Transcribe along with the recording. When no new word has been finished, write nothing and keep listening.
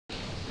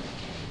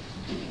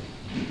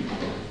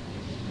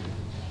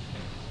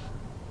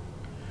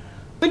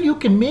Well, you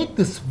can make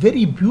this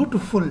very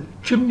beautiful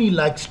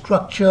chimney-like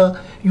structure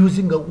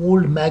using an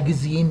old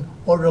magazine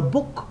or a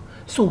book.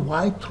 So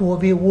why throw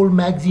away old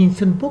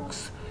magazines and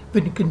books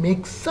when you can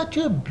make such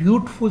a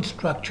beautiful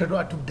structure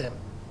out of them?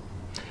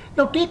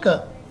 Now take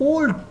an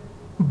old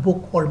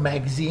book or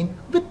magazine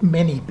with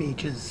many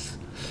pages.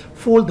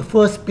 Fold the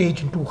first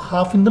page into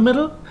half in the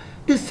middle,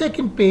 the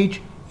second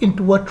page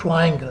into a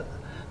triangle,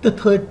 the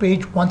third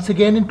page once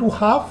again into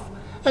half,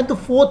 and the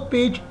fourth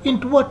page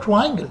into a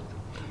triangle.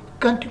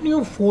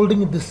 Continue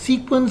folding in the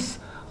sequence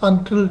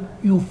until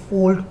you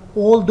fold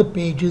all the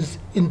pages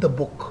in the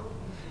book.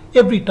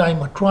 Every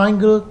time a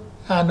triangle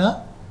and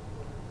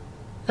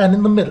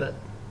in the middle.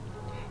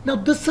 Now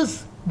this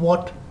is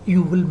what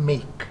you will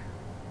make.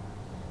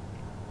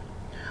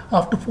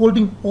 After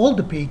folding all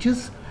the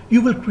pages,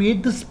 you will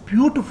create this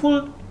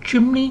beautiful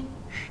chimney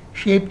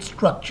shaped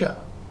structure.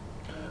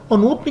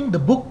 On opening the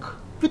book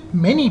with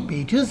many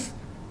pages,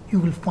 you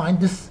will find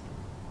this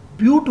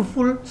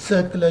beautiful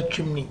circular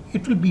chimney.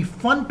 It will be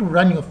fun to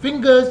run your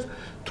fingers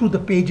through the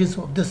pages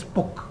of this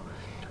book.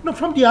 Now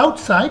from the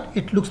outside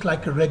it looks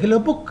like a regular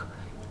book,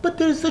 but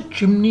there is a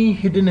chimney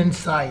hidden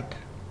inside.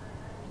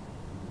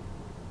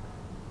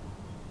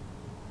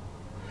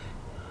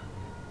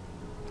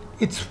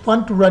 It's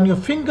fun to run your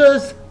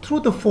fingers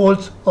through the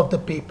folds of the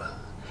paper.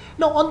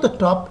 Now on the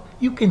top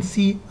you can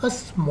see a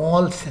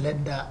small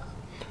cylinder.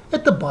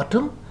 At the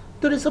bottom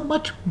there is a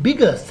much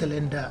bigger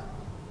cylinder.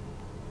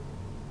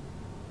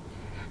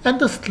 And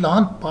the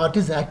slant part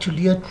is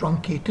actually a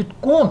truncated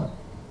cone.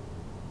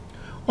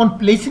 On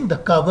placing the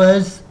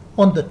covers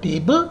on the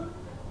table,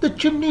 the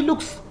chimney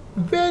looks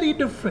very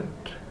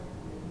different.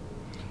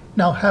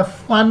 Now have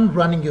fun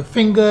running your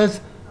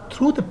fingers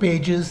through the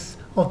pages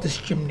of this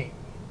chimney.